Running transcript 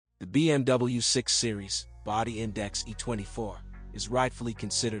The BMW 6 Series, body index E24, is rightfully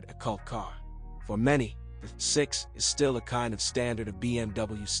considered a cult car. For many, the 6 is still a kind of standard of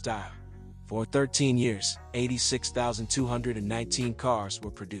BMW style. For 13 years, 86,219 cars were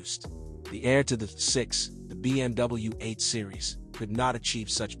produced. The heir to the 6, the BMW 8 Series, could not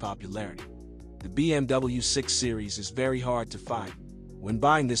achieve such popularity. The BMW 6 Series is very hard to find. When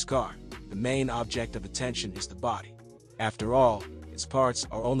buying this car, the main object of attention is the body. After all, its parts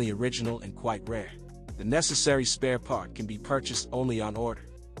are only original and quite rare. The necessary spare part can be purchased only on order,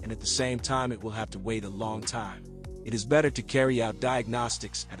 and at the same time it will have to wait a long time. It is better to carry out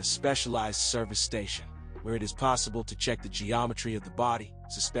diagnostics at a specialized service station, where it is possible to check the geometry of the body,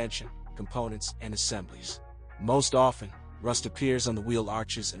 suspension, components, and assemblies. Most often, rust appears on the wheel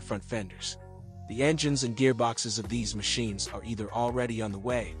arches and front fenders. The engines and gearboxes of these machines are either already on the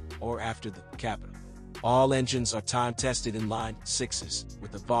way or after the capital. All engines are time-tested inline 6s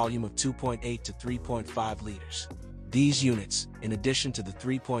with a volume of 2.8 to 3.5 liters. These units, in addition to the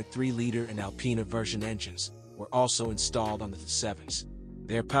 3.3-liter and Alpina version engines, were also installed on the 7s.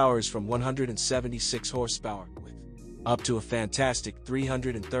 Their power is from 176 horsepower with up to a fantastic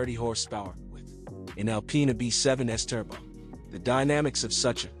 330 horsepower with an Alpina B7S turbo. The dynamics of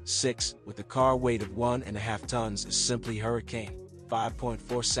such a 6 with a car weight of 1.5 tons is simply hurricane,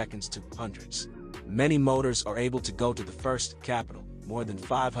 5.4 seconds to hundreds. Many motors are able to go to the first capital, more than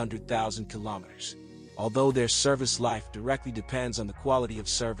 500,000 kilometers. Although their service life directly depends on the quality of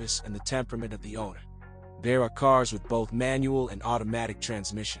service and the temperament of the owner. There are cars with both manual and automatic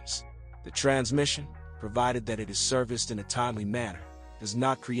transmissions. The transmission, provided that it is serviced in a timely manner, does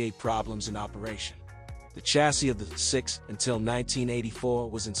not create problems in operation. The chassis of the 6 until 1984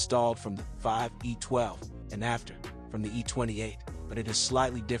 was installed from the 5 E12 and after from the E28, but it has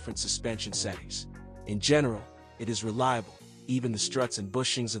slightly different suspension settings. In general, it is reliable. Even the struts and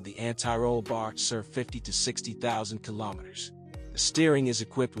bushings of the anti-roll bar serve 50 to 60,000 kilometers. The steering is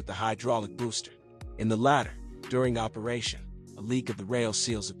equipped with the hydraulic booster. In the latter, during operation, a leak of the rail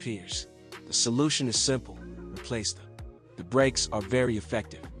seals appears. The solution is simple: replace them. The brakes are very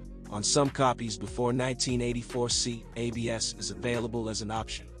effective. On some copies before 1984, ABS is available as an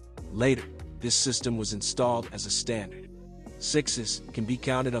option. Later, this system was installed as a standard. 6s can be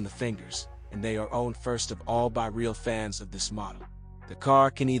counted on the fingers, and they are owned first of all by real fans of this model. The car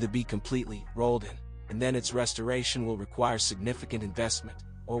can either be completely rolled in, and then its restoration will require significant investment,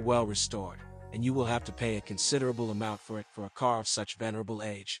 or well restored, and you will have to pay a considerable amount for it for a car of such venerable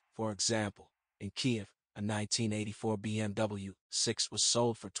age. For example, in Kiev, a 1984 BMW 6 was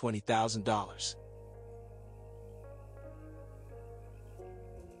sold for $20,000.